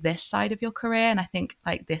overhaul this side of your career. And I think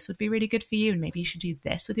like this would be really good for you. And maybe you should do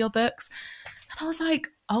this with your books. And I was like,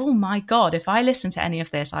 oh my God, if I listened to any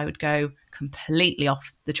of this, I would go completely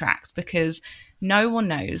off the tracks because no one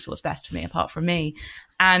knows what's best for me apart from me.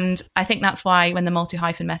 And I think that's why when the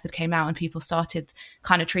multi-hyphen method came out and people started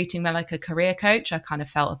kind of treating me like a career coach, I kind of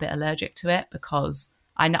felt a bit allergic to it because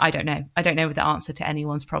I don't know. I don't know the answer to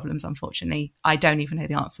anyone's problems, unfortunately. I don't even know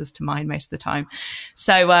the answers to mine most of the time.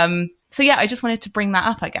 So yeah, I just wanted to bring that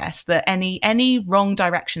up, I guess, that any wrong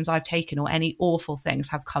directions I've taken or any awful things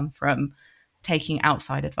have come from taking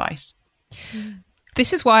outside advice.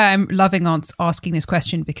 This is why I'm loving asking this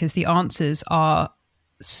question, because the answers are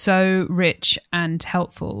so rich and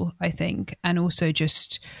helpful, I think, and also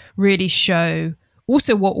just really show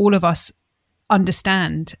also what all of us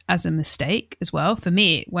understand as a mistake as well. For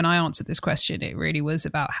me, when I answered this question, it really was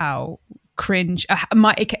about how cringe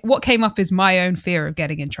what came up is my own fear of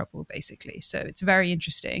getting in trouble, basically. So it's very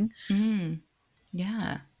interesting.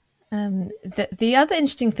 Yeah. The other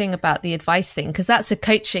interesting thing about the advice thing, because that's a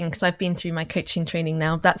coaching, because I've been through my coaching training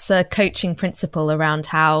now, that's a coaching principle around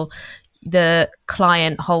how the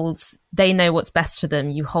client they know what's best for them.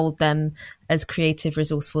 You hold them as creative,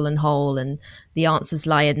 resourceful and whole, and the answers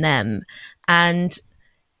lie in them. And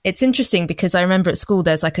it's interesting because I remember at school,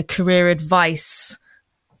 there's like a career advice,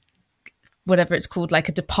 whatever it's called, like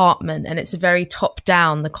a department, and it's a very top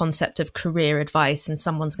down, the concept of career advice, and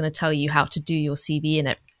someone's going to tell you how to do your CV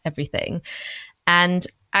and everything. And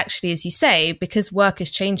actually, as you say, because work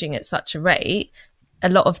is changing at such a rate, a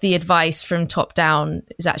lot of the advice from top down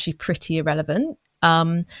is actually pretty irrelevant.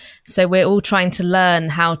 So we're all trying to learn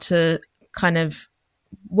how to kind of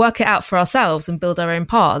work it out for ourselves and build our own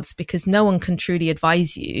paths, because no one can truly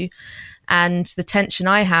advise you. And the tension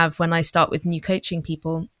I have when I start with new coaching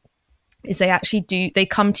people is they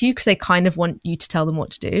come to you because they kind of want you to tell them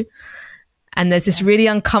what to do. And there's this really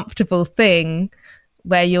uncomfortable thing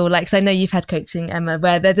where you're like, so I know you've had coaching, Emma,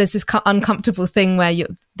 where there's this uncomfortable thing where you're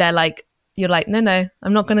like, no,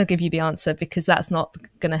 I'm not going to give you the answer because that's not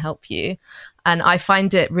going to help you. And I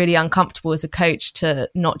find it really uncomfortable as a coach to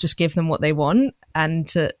not just give them what they want and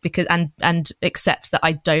accept that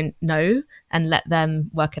I don't know and let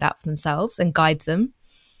them work it out for themselves and guide them.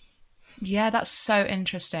 Yeah, that's so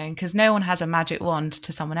interesting because no one has a magic wand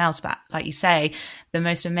to someone else. But like you say, the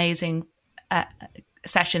most amazing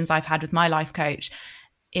sessions I've had with my life coach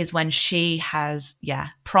is when she has,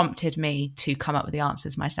 prompted me to come up with the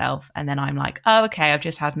answers myself. And then I'm like, oh, okay, I've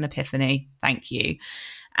just had an epiphany. Thank you.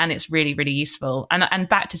 And it's really, really useful. And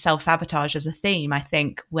back to self-sabotage as a theme, I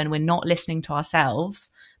think when we're not listening to ourselves,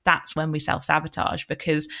 that's when we self-sabotage.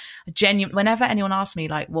 Because whenever anyone asks me,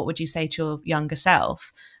 like, what would you say to your younger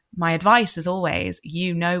self? My advice is always,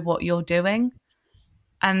 you know what you're doing.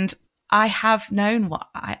 And I have known what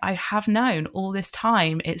I have known all this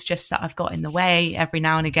time. It's just that I've got in the way every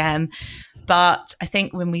now and again. But I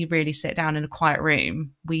think when we really sit down in a quiet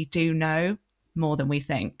room, we do know more than we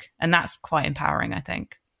think. And that's quite empowering, I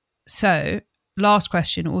think. So, last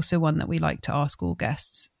question, also one that we like to ask all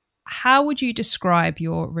guests. How would you describe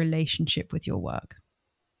your relationship with your work?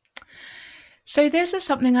 So this is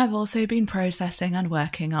something I've also been processing and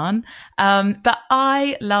working on. But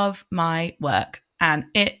I love my work. And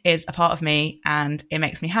it is a part of me and it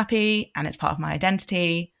makes me happy and it's part of my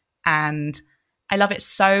identity. And I love it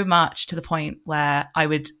so much to the point where I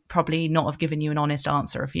would probably not have given you an honest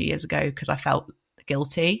answer a few years ago because I felt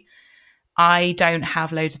guilty. I don't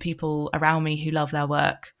have loads of people around me who love their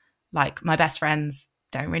work. Like my best friends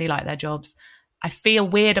don't really like their jobs. I feel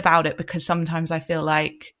weird about it because sometimes I feel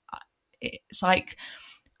like it's like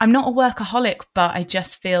I'm not a workaholic, but I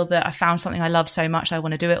just feel that I found something I love so much. I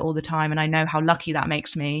want to do it all the time. And I know how lucky that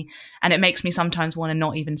makes me. And it makes me sometimes want to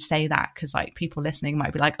not even say that because like people listening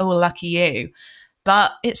might be like, oh, lucky you.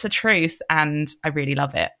 But it's the truth. And I really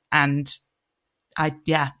love it. And I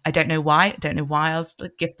don't know why. I don't know why I was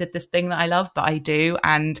gifted this thing that I love, but I do.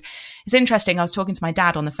 And it's interesting. I was talking to my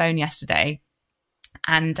dad on the phone yesterday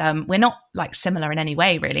and we're not like similar in any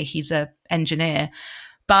way, really. He's an engineer.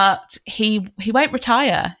 But he won't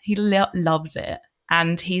retire. He loves it.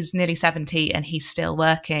 And he's nearly 70 and he's still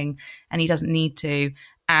working and he doesn't need to.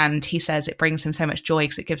 And he says it brings him so much joy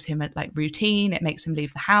because it gives him a routine. It makes him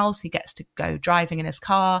leave the house. He gets to go driving in his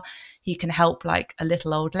car. He can help a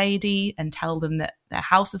little old lady and tell them that their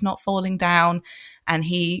house is not falling down. And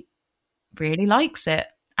he really likes it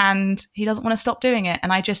and he doesn't want to stop doing it.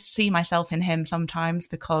 And I just see myself in him sometimes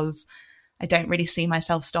because I don't really see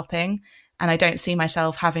myself stopping. And I don't see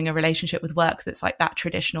myself having a relationship with work that's that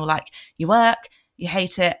traditional, you work, you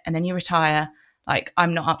hate it, and then you retire.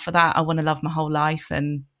 I'm not up for that. I want to love my whole life.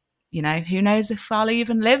 And, who knows if I'll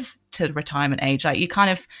even live to retirement age. I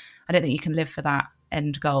don't think you can live for that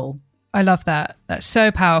end goal. I love that. That's so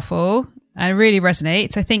powerful and it really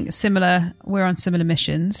resonates. I think we're on similar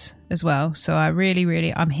missions as well. So I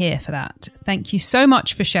really, I'm here for that. Thank you so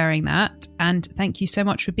much for sharing that. And thank you so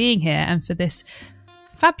much for being here and for this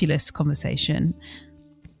fabulous conversation.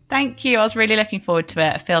 Thank you. I was really looking forward to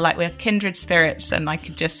it. I feel like we're kindred spirits and I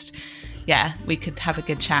could we could have a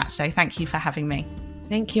good chat. So thank you for having me.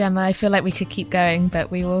 Thank you, Emma. I feel like we could keep going,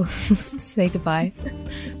 but we will say goodbye.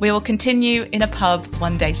 We will continue in a pub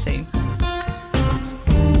one day soon.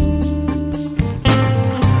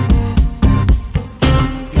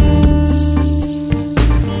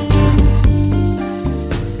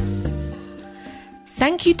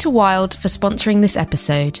 Thank you to Wild for sponsoring this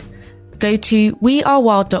episode. Go to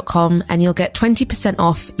wearewild.com and you'll get 20%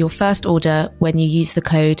 off your first order when you use the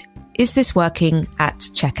code IsThisWorking at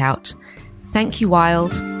checkout. Thank you,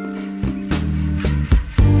 Wild.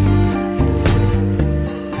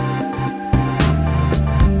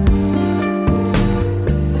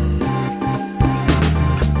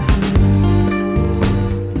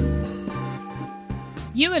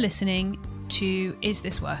 You are listening to Is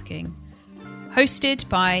This Working? Hosted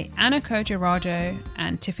by Anna Kojarado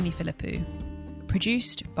and Tiffany Philippou.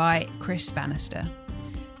 Produced by Chris Bannister.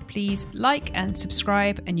 Please like and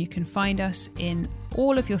subscribe, and you can find us in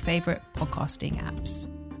all of your favourite podcasting apps.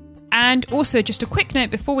 And also, just a quick note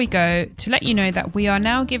before we go to let you know that we are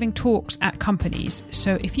now giving talks at companies.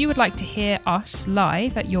 So if you would like to hear us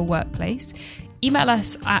live at your workplace, email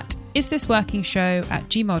us at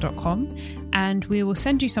isthisworkingshow@gmail.com and we will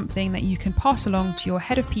send you something that you can pass along to your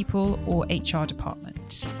head of people or HR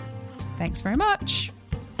department. Thanks very much.